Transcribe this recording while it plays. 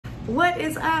What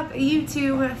is up,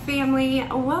 YouTube family?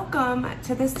 Welcome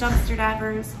to this Dumpster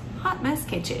Diver's Hot Mess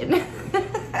Kitchen.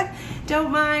 Don't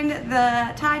mind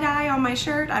the tie-dye on my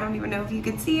shirt. I don't even know if you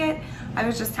can see it. I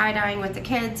was just tie-dyeing with the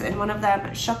kids and one of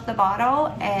them shook the bottle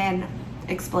and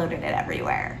exploded it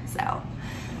everywhere. So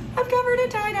I'm covered in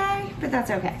tie-dye, but that's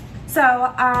okay. So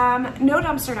no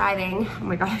dumpster diving. Oh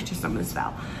my God, I just almost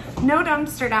fell. No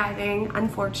dumpster diving,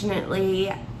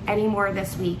 unfortunately, anymore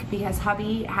this week because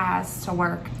hubby has to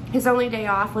work. His only day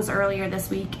off was earlier this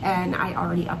week and I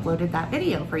already uploaded that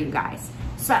video for you guys.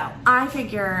 So I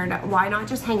figured why not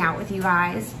just hang out with you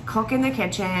guys, cook in the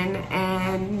kitchen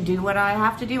and do what I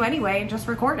have to do anyway and just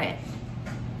record it.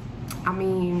 I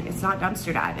mean, it's not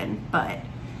dumpster diving, but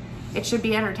it should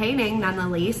be entertaining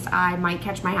nonetheless. I might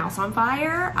catch my house on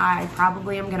fire. I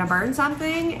probably am gonna burn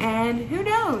something and who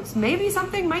knows, maybe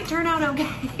something might turn out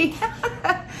okay.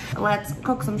 Let's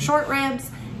cook some short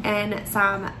ribs and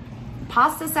some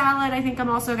pasta salad. I think I'm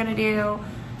also gonna do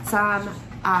some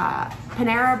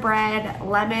Panera bread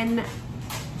lemon,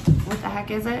 what the heck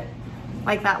is it?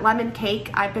 Like that lemon cake.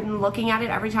 I've been looking at it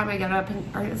every time I go to,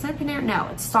 or is it Panera? No,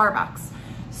 it's Starbucks.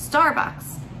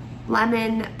 Starbucks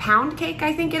lemon pound cake,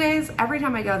 I think it is. Every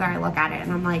time I go there, I look at it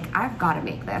and I'm like, I've got to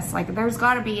make this. Like, there's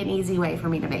got to be an easy way for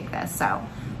me to make this. So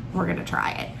we're gonna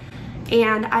try it.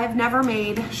 And I've never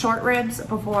made short ribs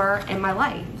before in my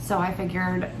life. So I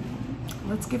figured,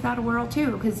 let's give that a whirl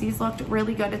too, because these looked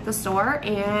really good at the store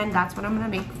and that's what I'm gonna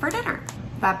make for dinner.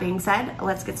 That being said,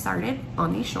 let's get started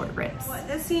on these short ribs.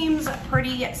 This seems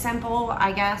pretty simple,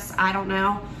 I guess. I don't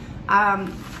know.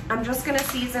 I'm just gonna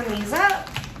season these up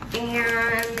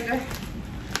and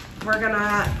we're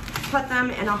gonna put them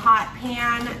in a hot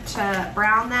pan to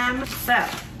brown them. So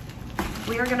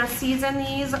we are gonna season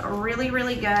these really,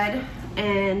 really good.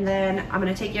 And then I'm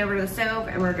gonna take you over to the stove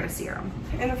and we're gonna sear them.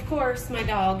 And of course, my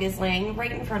dog is laying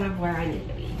right in front of where I need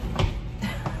to be.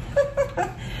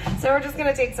 So we're just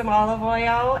gonna take some olive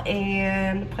oil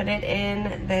and put it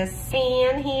in this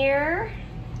pan here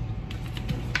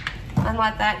and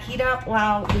let that heat up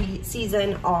while we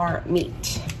season our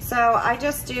meat. So I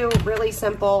just do really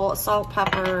simple salt,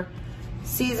 pepper,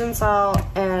 seasoned salt,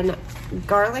 and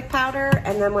garlic powder.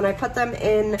 And then when I put them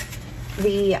in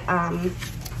the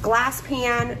glass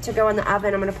pan to go in the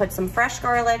oven, I'm gonna put some fresh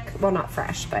garlic, well, not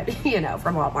fresh, but you know,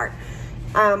 from Walmart.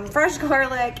 Fresh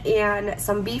garlic and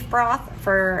some beef broth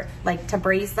for like to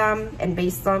braise them and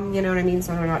baste them, you know what I mean,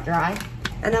 so they're not dry.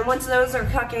 And then once those are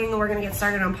cooking, we're gonna get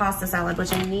started on pasta salad,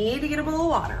 which I need to get a bowl of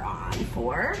water on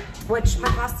for, which my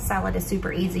pasta salad is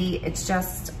super easy. It's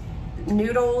just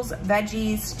noodles,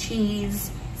 veggies, cheese,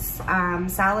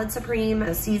 salad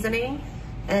supreme, seasoning,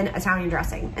 and Italian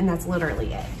dressing, and that's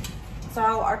literally it. So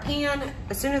our pan,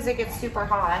 as soon as it gets super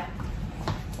hot,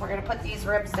 we're gonna put these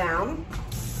ribs down.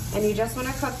 And you just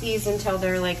wanna cook these until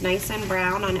they're like nice and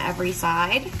brown on every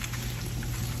side.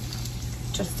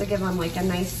 Just to give them like a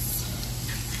nice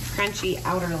crunchy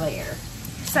outer layer.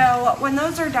 So when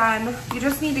those are done, you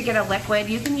just need to get a liquid.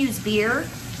 You can use beer,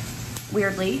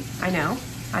 weirdly, I know,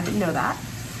 I didn't know that.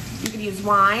 You could use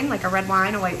wine, like a red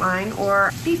wine, a white wine,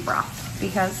 or beef broth,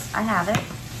 because I have it.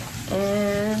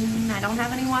 And I don't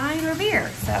have any wine or beer,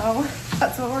 so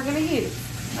that's what we're gonna use.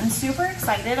 I'm super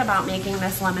excited about making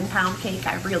this lemon pound cake.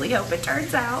 I really hope it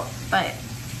turns out, but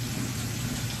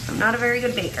I'm not a very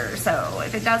good baker, so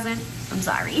if it doesn't, I'm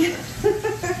sorry.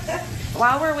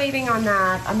 While we're waiting on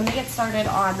that, I'm gonna get started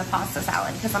on the pasta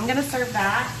salad because I'm gonna serve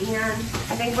that, and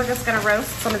I think we're just gonna roast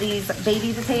some of these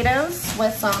baby potatoes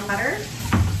with some butter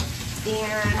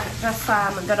and just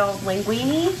some good old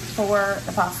linguine for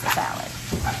the pasta salad.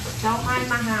 Don't mind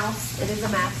my house, it is a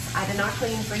mess. I did not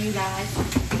clean for you guys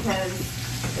because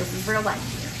this is real life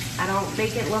here. I don't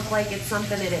make it look like it's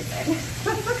something it isn't.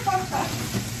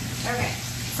 Okay,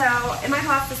 so in my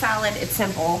pasta salad, it's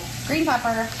simple. Green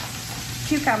pepper,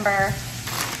 cucumber,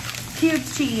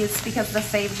 cubed cheese because this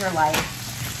saves your life,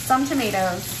 some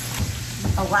tomatoes,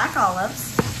 black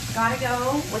olives. Gotta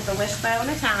go with the wishbone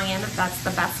Italian, that's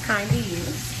the best kind to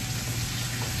use.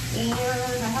 And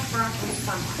I have broccoli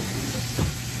somewhere.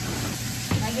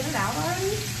 Did I get it out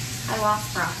already? I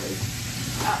lost broccoli.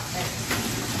 Oh, there it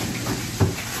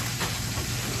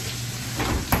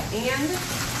is. And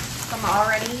some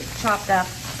already chopped up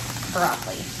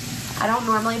broccoli. I don't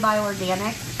normally buy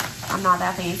organic. I'm not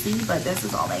that fancy, but this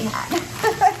is all they had.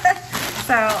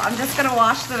 So I'm just gonna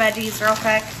wash the veggies real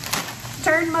quick,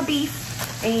 turn my beef,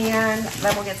 and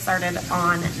then we'll get started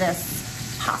on this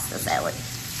pasta salad.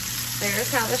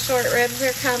 There's how the short ribs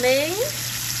are coming.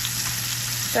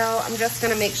 So I'm just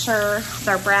gonna make sure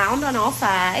they're browned on all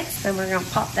sides. Then we're gonna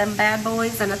pop them bad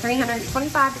boys in a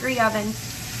 325-degree oven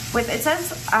with, it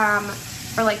says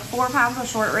For like 4 pounds of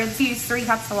short ribs, use 3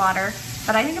 cups of water.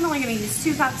 But I think I'm only gonna use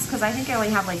 2 cups because I think I only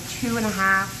have like 2.5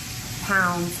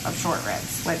 pounds of short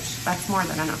ribs, which that's more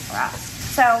than enough for us.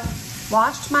 So,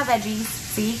 washed my veggies.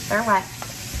 See, they're wet.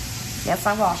 Yes,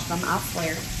 I washed them, I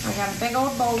swear. I got a big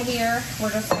old bowl here. We're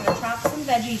just gonna chop some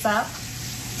veggies up,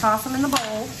 toss them in the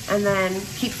bowl, and then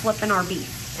keep flipping our beef.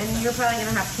 And you're probably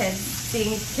gonna have kids,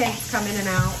 seeing kids come in and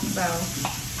out, so,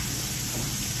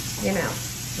 you know,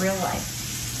 real life.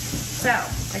 So,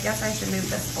 I guess I should move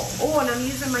this bowl. Oh, and I'm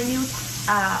using my new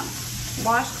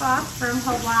washcloth from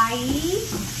Hawaii.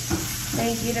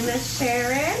 Thank you to Miss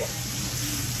Sharon.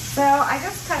 So I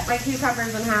just cut my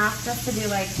cucumbers in half just to do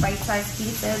like bite-sized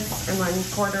pieces and then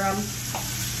quarter them.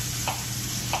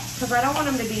 Because I don't want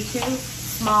them to be too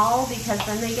small because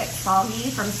then they get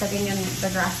soggy from sitting in the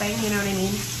dressing, you know what I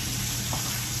mean?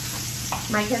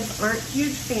 My kids aren't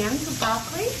huge fans of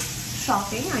broccoli.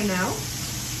 Shocking, I know.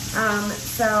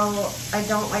 So I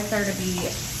don't like there to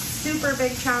be super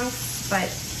big chunks,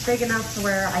 but big enough to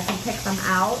where I can pick them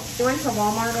out. I went to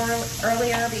Walmart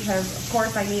earlier because of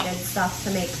course I needed stuff to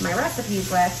make my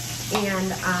recipes with, and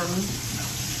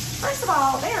first of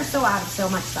all, they are so out of so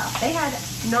much stuff. They had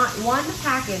not one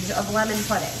package of lemon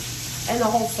pudding in the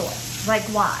whole store. Like,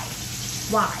 why?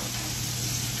 Why?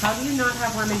 How do you not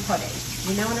have lemon pudding?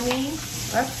 You know what I mean?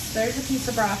 Oops, there's a piece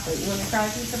of broccoli. You want to try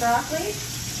a piece of broccoli?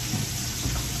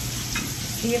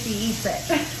 See if he eats it.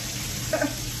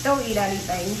 Don't eat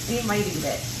anything. He might eat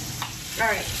it.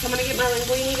 Alright, so I'm going to get my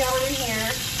linguine going in here.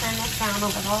 Turn this down a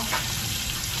little.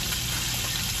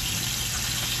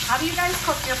 How do you guys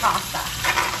cook your pasta?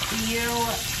 Do you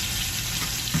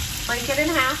break it in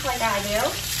half like I do?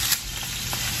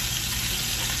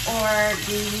 Or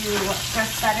do you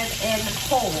just set it in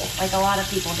whole like a lot of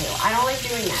people do? I don't like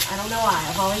doing that. I don't know why.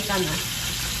 I've always done this.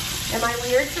 Am I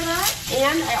weird for that?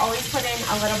 And I always put in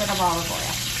a little bit of olive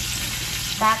oil.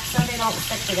 That's so they don't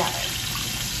stick together.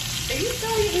 Are you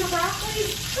still eating your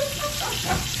broccoli?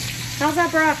 How's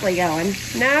that broccoli going?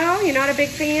 No? You're not a big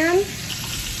fan?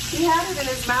 He had it in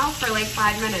his mouth for like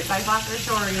 5 minutes. I thought for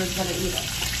sure he was going to eat it.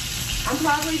 I'm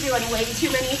probably doing way too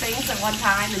many things at one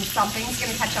time and something's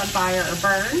going to catch on fire or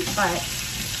burn, but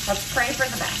let's pray for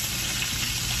the best.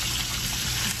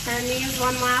 Turn these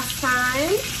one last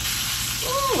time.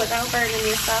 Ooh, without burning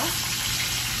yourself.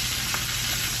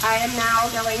 I am now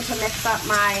going to mix up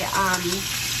my,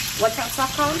 what's that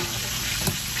stuff called?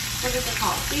 What is it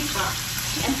called? Beef broth.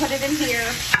 And put it in here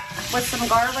with some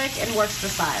garlic and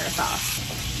Worcestershire sauce.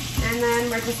 And then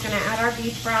we're just gonna add our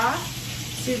beef broth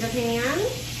to the pan.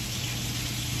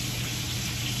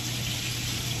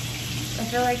 I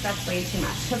feel like that's way too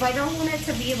much because I don't want it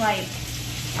to be like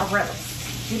a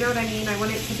roast. You know what I mean? I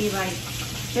want it to be like,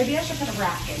 maybe I should put a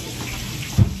rack in here.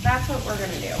 That's what we're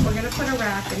gonna do. We're gonna put a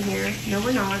rack in here. No,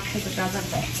 we're not, because it doesn't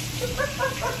fit.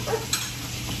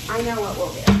 I know what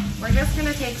we'll do. We're just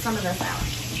gonna take some of this out.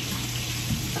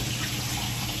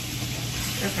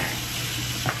 Okay.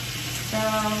 So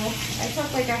I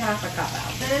took like a half a cup out.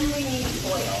 Then we need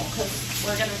oil, because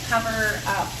we're gonna cover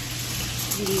up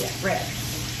the ribs.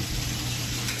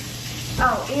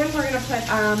 Oh, and we're gonna put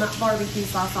barbecue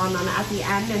sauce on them at the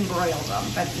end and broil them,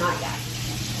 but not yet.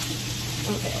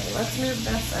 Okay, let's move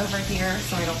this over here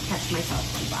so I don't catch myself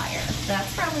on fire.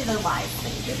 That's probably the wise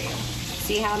thing to do.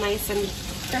 See how nice and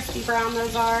crispy brown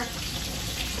those are?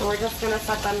 And we're just gonna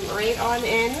set them right on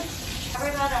in.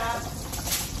 Cover that up.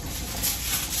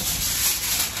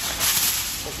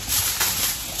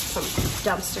 Some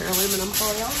dumpster aluminum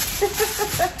foil.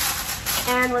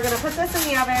 And we're gonna put this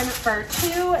in the oven for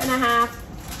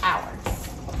 2.5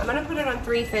 hours. I'm gonna put it on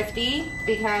 350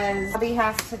 because Bobby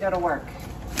has to go to work.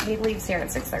 He leaves here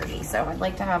at 6:30, so I'd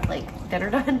like to have like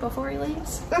dinner done before he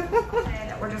leaves.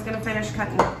 And we're just gonna finish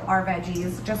cutting our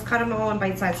veggies. Just cut them all in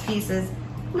bite-sized pieces.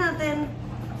 Nothing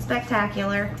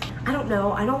spectacular. I don't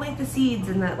know. I don't like the seeds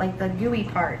and the like the gooey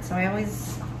part, so I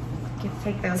always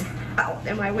take those out.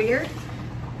 Am I weird?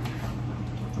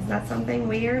 Is that something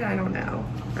weird? I don't know.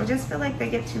 I just feel like they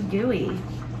get too gooey,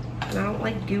 and I don't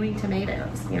like gooey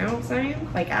tomatoes. You know what I'm saying?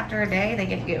 Like after a day, they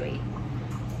get gooey.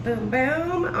 Boom,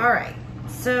 boom. All right.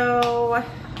 So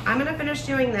I'm gonna finish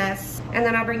doing this and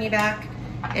then I'll bring you back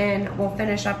and we'll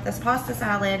finish up this pasta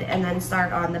salad and then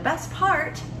start on the best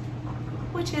part,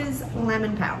 which is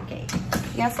lemon pound cake.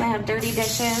 Yes, I have dirty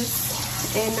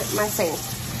dishes in my sink.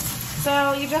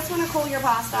 So you just wanna cool your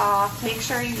pasta off. Make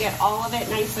sure you get all of it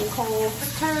nice and cool.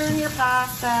 Turn your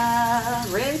pasta,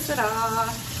 rinse it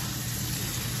off.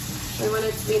 We want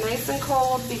it to be nice and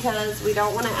cold because we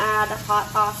don't want to add hot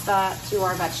pasta to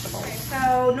our vegetables.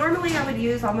 So normally I would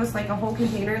use almost like a whole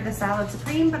container of the salad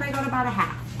supreme, but I got about a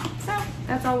half. So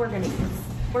that's all we're going to use.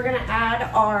 We're gonna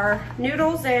add our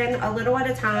noodles in a little at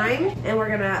a time, and we're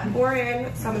gonna pour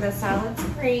in some of the salad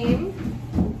cream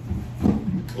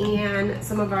and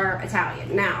some of our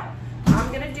Italian. Now,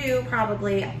 I'm gonna do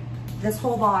probably this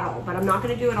whole bottle, but I'm not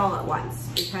gonna do it all at once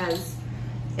because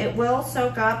it will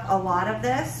soak up a lot of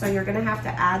this, so you're gonna have to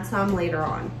add some later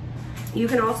on. You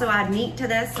can also add meat to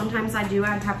this. Sometimes I do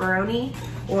add pepperoni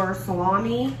or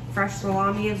salami. Fresh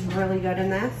salami is really good in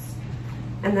this.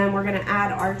 And then we're gonna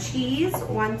add our cheese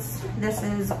once this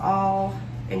is all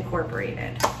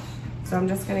incorporated. So I'm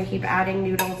just gonna keep adding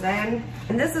noodles in.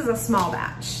 And this is a small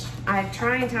batch. I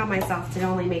try and tell myself to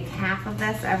only make half of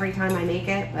this every time I make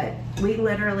it, but we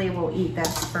literally will eat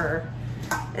this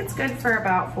it's good for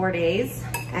about 4 days.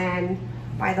 And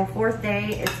by the 4th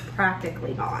day, it's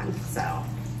practically gone, so.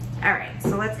 All right,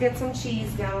 so let's get some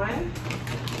cheese going.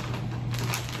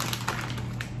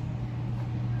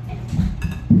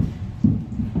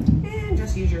 And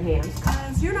just use your hands,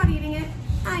 because you're not eating it,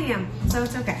 I am, so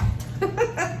it's okay.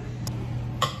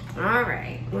 All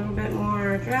right, a little bit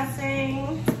more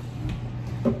dressing.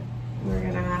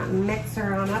 We're gonna mix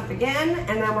her on up again,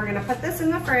 and then we're gonna put this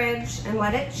in the fridge and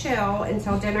let it chill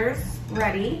until dinner's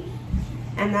ready.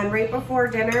 And then right before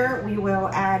dinner, we will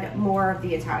add more of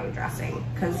the Italian dressing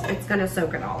because it's gonna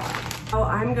soak it all up. So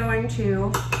I'm going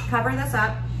to cover this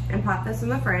up and pop this in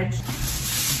the fridge.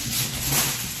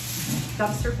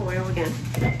 Dumpster foil again.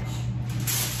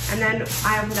 And then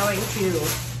I'm going to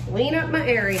clean up my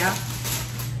area,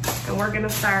 and we're gonna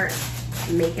start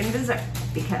making dessert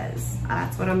because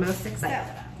that's what I'm most excited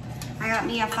about. I got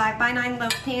me a 5x9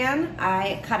 loaf pan.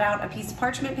 I cut out a piece of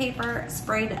parchment paper,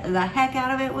 sprayed the heck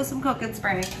out of it with some cooking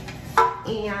spray,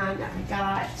 and I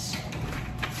got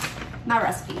my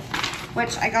recipe,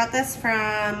 which I got this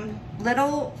from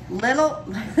Little,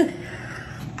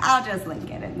 I'll just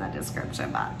link it in the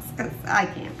description box because I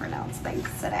can't pronounce things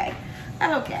today.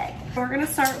 Okay, we're gonna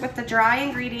start with the dry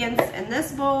ingredients in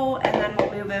this bowl, and then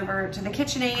we'll move over to the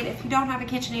KitchenAid. If you don't have a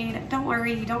KitchenAid, don't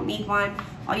worry, you don't need one.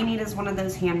 All you need is one of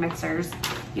those hand mixers.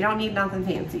 You don't need nothing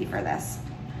fancy for this.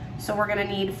 So we're gonna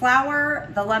need flour,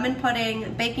 the lemon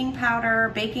pudding, baking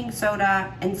powder, baking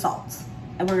soda, and salt.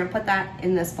 And we're gonna put that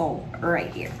in this bowl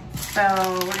right here. So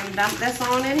we're gonna dump this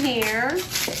on in here.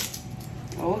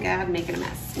 Oh God, making a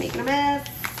mess, making a mess.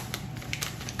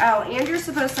 Oh, and you're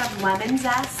supposed to have lemon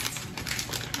zest.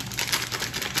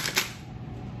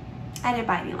 I didn't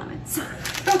buy any lemons.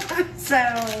 So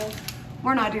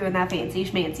we're not doing that fancy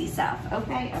schmancy stuff,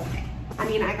 okay? Okay. I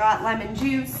mean, I got lemon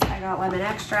juice, I got lemon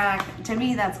extract. To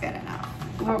me, that's good enough.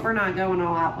 We're not going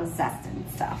all out with zest and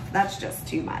stuff. That's just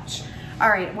too much. All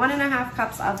right, 1.5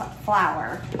 cups of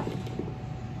flour.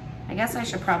 I guess I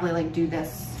should probably like do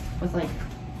this with like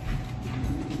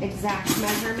exact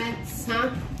measurements, huh?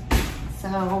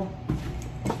 So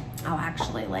I'll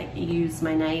actually like use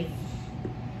my knife.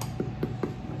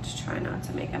 Try not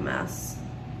to make a mess.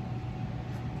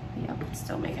 Yep,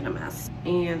 still making a mess.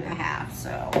 And a half,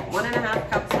 so 1.5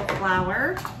 cups of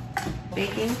flour.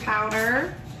 Baking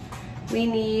powder. We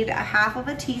need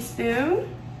 1/2 teaspoon.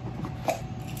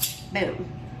 Boom.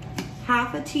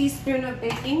 1/2 teaspoon of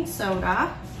baking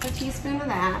soda. A teaspoon of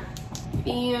that.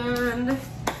 And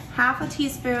 1/2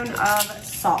 teaspoon of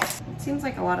salt. It seems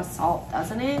like a lot of salt,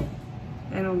 doesn't it?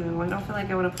 I don't know, I don't feel like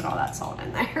I want to put all that salt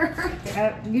in there.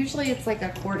 Usually it's like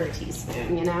 1/4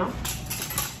 teaspoon, you know?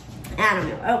 I don't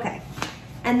know, okay.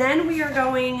 And then we are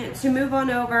going to move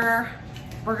on over.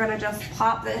 We're gonna just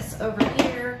pop this over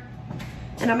here.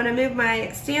 And I'm gonna move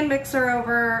my stand mixer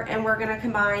over, and we're gonna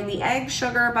combine the egg,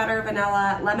 sugar, butter,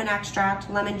 vanilla, lemon extract,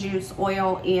 lemon juice,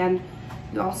 oil, and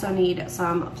you also need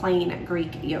some plain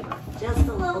Greek yogurt. Just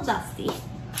a little dusty.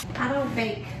 I don't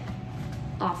bake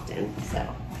often, so.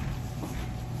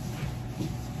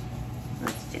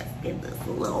 Let's just get this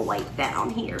a little wipe down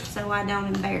here so I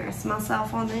don't embarrass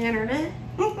myself on the internet.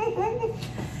 A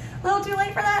little too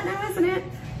late for that now, isn't it?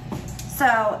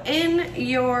 So in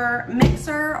your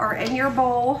mixer or in your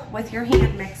bowl with your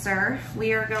hand mixer,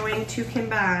 we are going to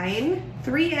combine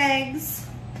 3 eggs,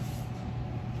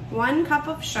 1 cup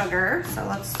of sugar. So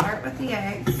let's start with the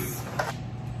eggs.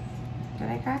 Did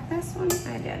I crack this one?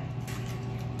 I did.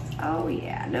 Oh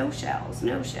yeah, no shells,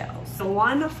 no shells. So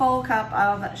 1 full cup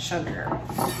of sugar.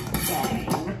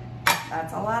 Dang,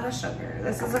 that's a lot of sugar.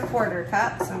 This is a 1/4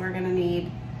 cup, so we're gonna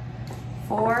need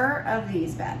 4 of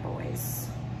these bad boys.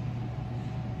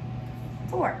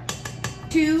 4.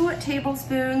 2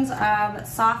 tablespoons of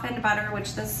softened butter,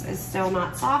 which this is still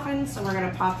not softened, so we're gonna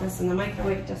pop this in the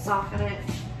microwave to soften it.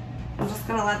 I'm just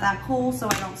gonna let that cool so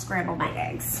I don't scramble my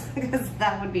eggs, because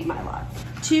that would be my luck.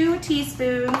 2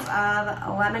 teaspoons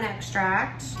of lemon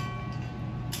extract,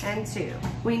 and 2.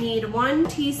 We need 1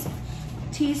 teaspoon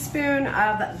teaspoon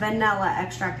of vanilla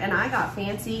extract. And I got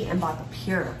fancy and bought the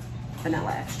pure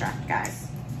vanilla extract, guys.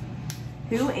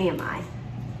 Who am I?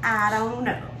 I don't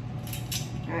know.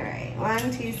 All right, 1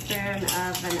 teaspoon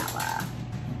of vanilla.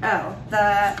 Oh,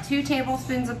 the 2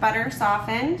 tablespoons of butter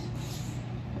softened.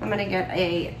 I'm gonna get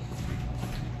a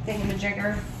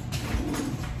thingamajigger.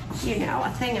 You know, a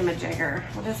thingamajigger.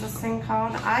 What is this thing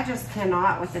called? I just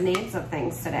cannot with the names of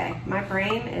things today. My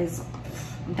brain is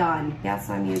done. Yes,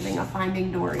 I'm using a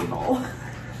Finding Dory bowl.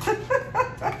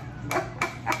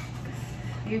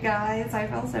 You guys, I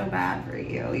feel so bad for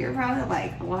you. You're probably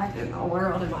like, what in the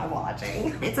world am I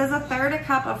watching? It says 1/3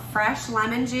 cup of fresh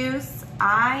lemon juice.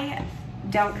 I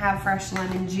don't have fresh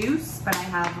lemon juice, but I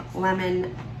have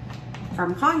lemon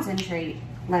from concentrate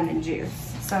lemon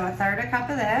juice. So 1/3 cup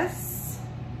of this.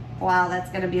 Wow, that's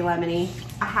gonna be lemony.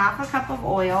 1/2 cup of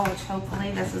oil, which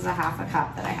hopefully this is 1/2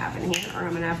 cup that I have in here, or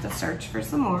I'm gonna have to search for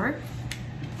some more.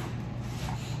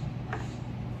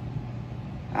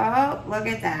 Oh, look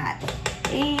at that.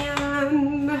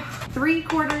 And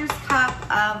 3/4 cup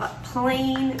of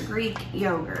plain Greek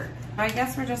yogurt. I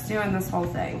guess we're just doing this whole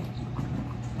thing.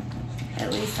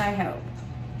 At least I hope.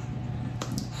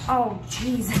 Oh,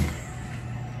 jeez.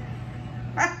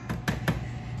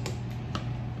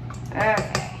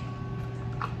 Okay.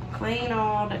 Plain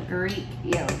old Greek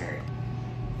yogurt.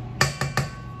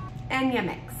 And you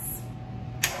mix.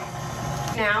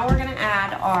 Now we're gonna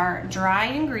add our dry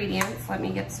ingredients. Let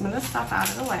me get some of this stuff out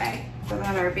of the way. So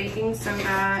that our baking soda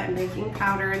and baking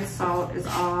powder and salt is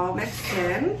all mixed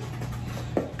in.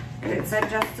 And it said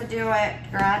just to do it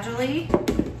gradually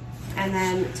and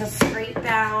then to scrape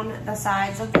down the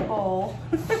sides of the bowl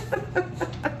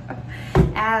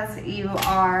as you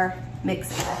are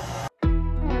mixing it.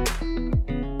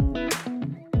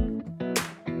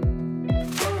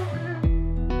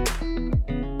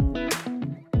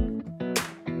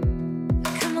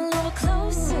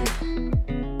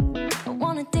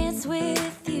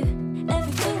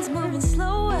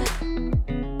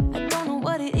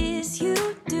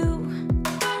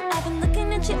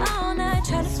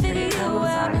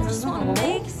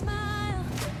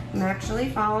 I'm actually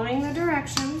following the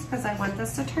directions because I want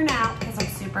this to turn out because I'm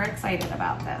super excited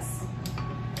about this.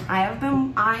 I have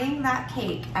been eyeing that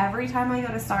cake every time I go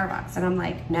to Starbucks and I'm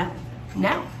like, no,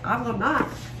 I will not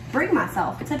bring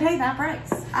myself to pay that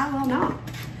price. I will not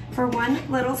for one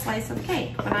little slice of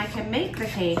cake when I can make the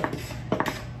cake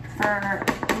for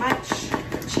much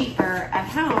cheaper at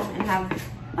home and have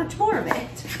much more of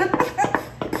it.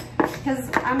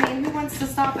 Because, I mean, who wants to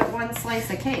stop at one slice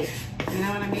of cake? You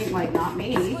know what I mean? Like, not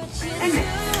me. And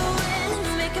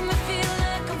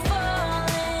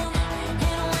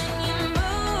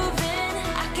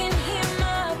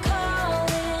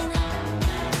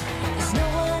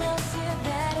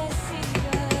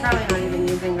probably not even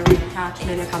using the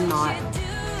reattachment. If I'm not,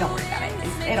 don't worry about it.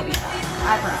 It'll be fine.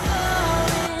 I promise.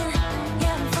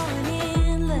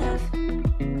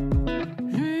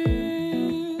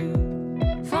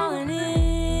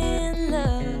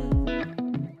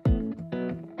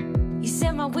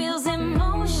 Wheels in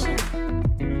motion,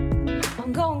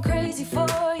 I'm going crazy for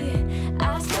you.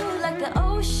 I feel like the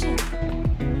ocean.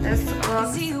 This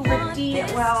looks pretty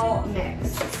well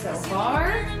mixed so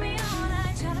far.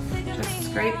 Just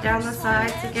scrape down the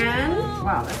sides again.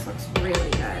 Wow, this looks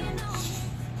really good.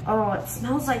 Oh, it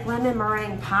smells like lemon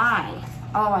meringue pie.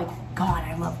 Oh my God,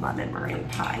 I love lemon meringue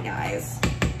pie, guys.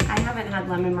 I haven't had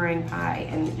lemon meringue pie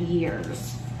in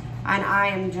years. And I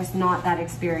am just not that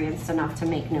experienced enough to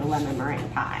make no lemon meringue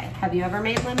pie. Have you ever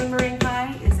made lemon meringue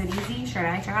pie? Is it easy? Should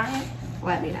I try it?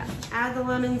 Let me know. Add the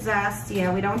lemon zest.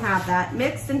 Yeah, we don't have that.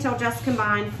 Mixed until just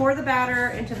combined. Pour the batter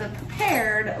into the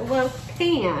prepared loaf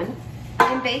pan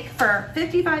and bake for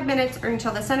 55 minutes or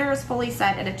until the center is fully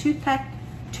set and a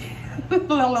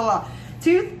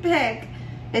toothpick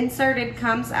inserted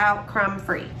comes out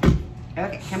crumb-free.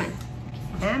 Okay, come on.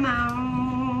 Come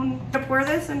on. To pour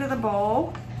this into the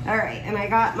bowl. All right, and I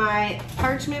got my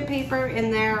parchment paper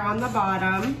in there on the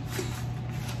bottom.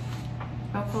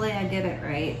 Hopefully I did it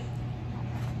right.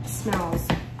 It smells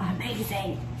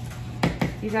amazing.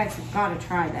 You guys have got to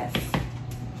try this.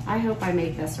 I hope I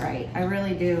make this right. I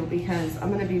really do, because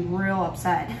I'm gonna be real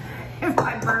upset if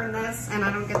I burn this and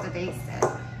I don't get to taste it.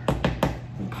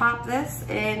 And pop this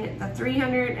in the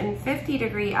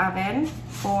 350-degree oven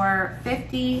for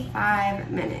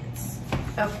 55 minutes.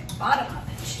 Okay, bottom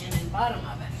oven, Shannon, bottom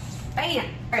oven. Bam!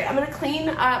 All right, I'm gonna clean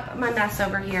up my mess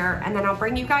over here and then I'll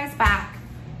bring you guys back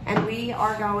and we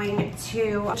are going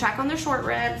to check on the short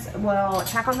ribs, we'll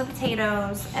check on the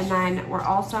potatoes, and then we're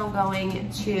also going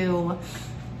to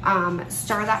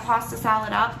stir that pasta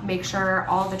salad up, make sure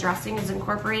all the dressing is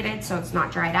incorporated so it's not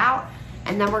dried out,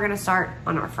 And then we're gonna start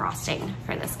on our frosting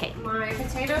for this cake. My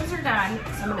potatoes are done,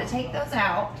 so I'm gonna take those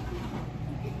out.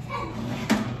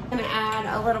 I'm gonna add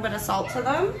a little bit of salt to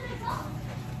them.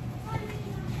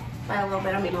 By a little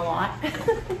bit, I mean a lot.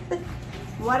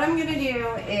 What I'm gonna do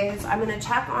is I'm gonna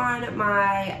check on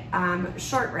my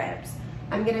short ribs.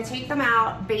 I'm gonna take them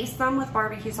out, baste them with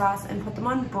barbecue sauce, and put them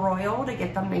on broil to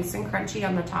get them nice and crunchy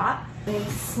on the top. They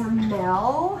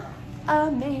smell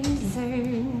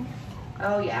amazing.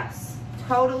 Oh yes,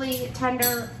 totally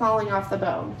tender, falling off the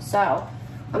bone. So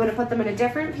I'm gonna put them in a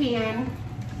different pan,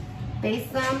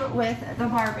 baste them with the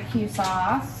barbecue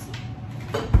sauce.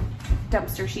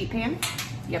 Dumpster sheet pan,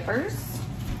 yippers,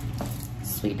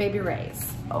 Sweet Baby Ray's.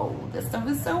 Oh, this stuff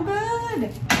is so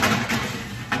good.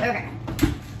 Okay.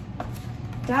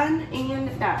 Done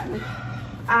and done.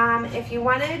 If you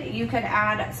wanted, you could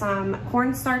add some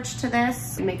cornstarch to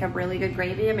this and make a really good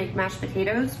gravy and make mashed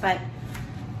potatoes, but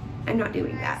I'm not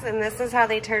doing that. And this is how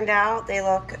they turned out. They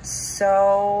look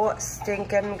so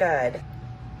stinking good.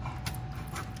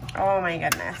 Oh my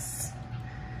goodness.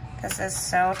 This is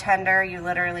so tender, you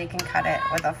literally can cut it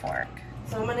with a fork.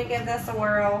 So I'm gonna give this a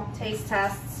whirl, taste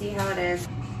test, see how it is.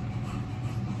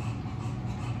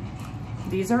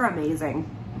 These are amazing.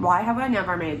 Why have I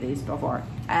never made these before?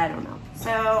 I don't know.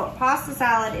 So pasta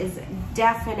salad is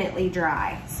definitely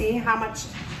dry. See how much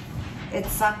it's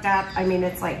sucked up? I mean,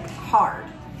 it's like hard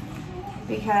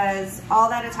because all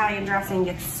that Italian dressing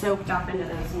gets soaked up into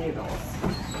those noodles.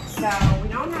 So we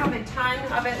don't have a ton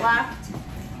of it left,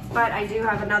 but I do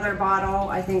have another bottle,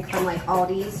 I think from like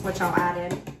Aldi's, which I'll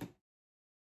add in.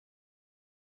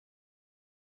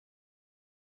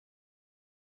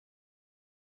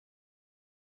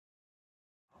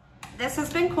 This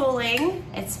has been cooling.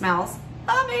 It smells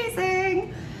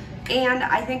amazing. And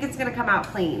I think it's gonna come out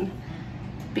clean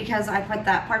because I put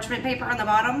that parchment paper on the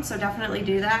bottom, so definitely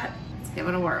do that. Let's give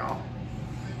it a whirl.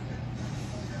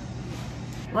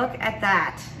 Look at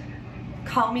that.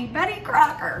 Call me Betty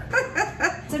Crocker.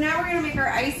 So now we're gonna make our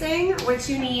icing, which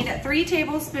you need 3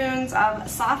 tablespoons of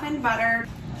softened butter.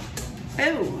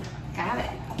 Boom, got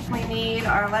it. We need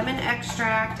our lemon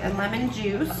extract and lemon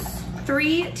juice.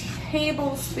 3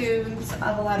 tablespoons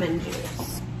of lemon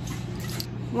juice.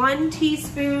 1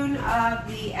 teaspoon of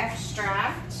the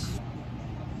extract.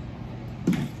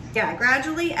 Yeah,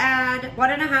 gradually add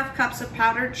 1.5 cups of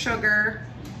powdered sugar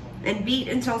and beat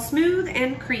until smooth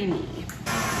and creamy.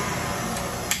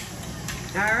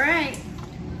 All right,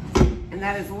 and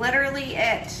that is literally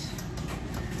it.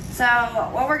 So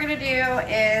what we're gonna do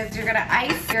is you're gonna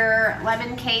ice your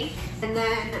lemon cake, and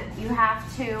then you have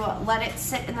to let it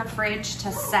sit in the fridge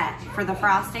to set, for the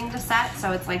frosting to set,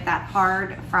 so it's like that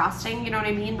hard frosting, you know what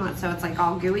I mean? So it's like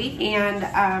all gooey, and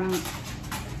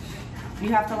you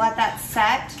have to let that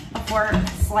set before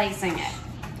slicing it.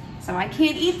 So I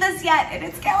can't eat this yet, and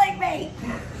it's killing me.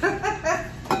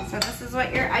 So this is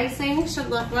what your icing should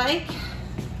look like.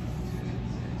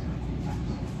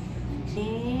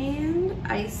 And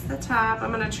ice the top.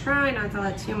 I'm gonna try not to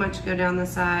let too much go down the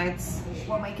sides.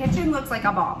 Well, my kitchen looks like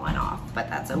a bomb went off, but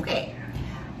that's okay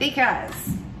because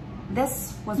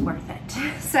this was worth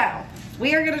it. So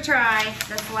we are gonna try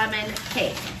this lemon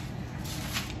cake.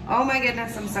 Oh my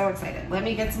goodness, I'm so excited. Let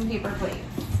me get some paper plates.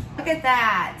 Look at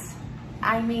that.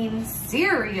 I mean,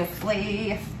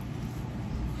 seriously.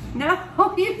 No,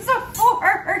 use a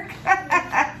fork.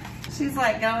 She's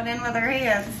like going in with her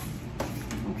hands.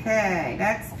 Okay,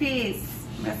 next piece,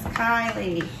 Miss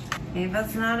Kylie.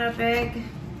 Ava's not a big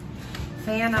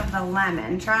fan of the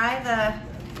lemon.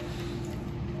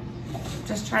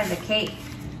 Just try the cake.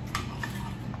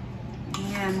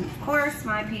 And of course,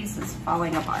 my piece is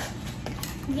falling apart.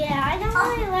 Yeah, I don't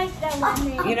really like the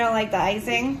lemon. You don't like the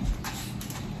icing?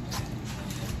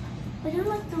 I don't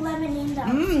like the lemon in the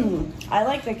I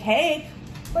like the cake.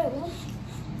 Wait, what?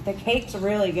 The cake's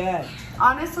really good.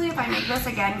 Honestly, if I make this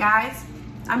again, guys,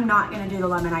 I'm not gonna do the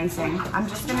lemon icing. I'm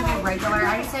just gonna do regular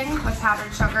icing with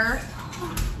powdered sugar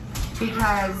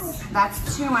because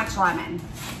that's too much lemon.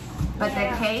 But the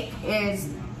cake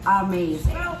is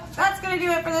amazing. Well, that's gonna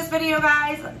do it for this video,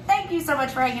 guys. Thank you so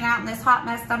much for hanging out in this hot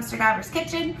mess dumpster diver's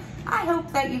kitchen. I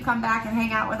hope that you come back and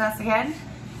hang out with us again.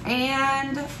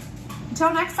 And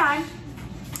until next time,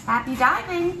 happy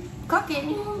diving,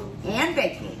 cooking, and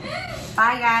baking.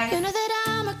 Bye, guys. You know that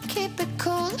I'ma keep it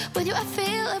cool. With you I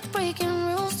feel like breaking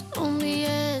rules. On the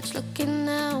edge, looking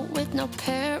out with no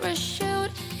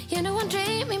parachute. You know I'm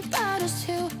dreaming about us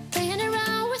too.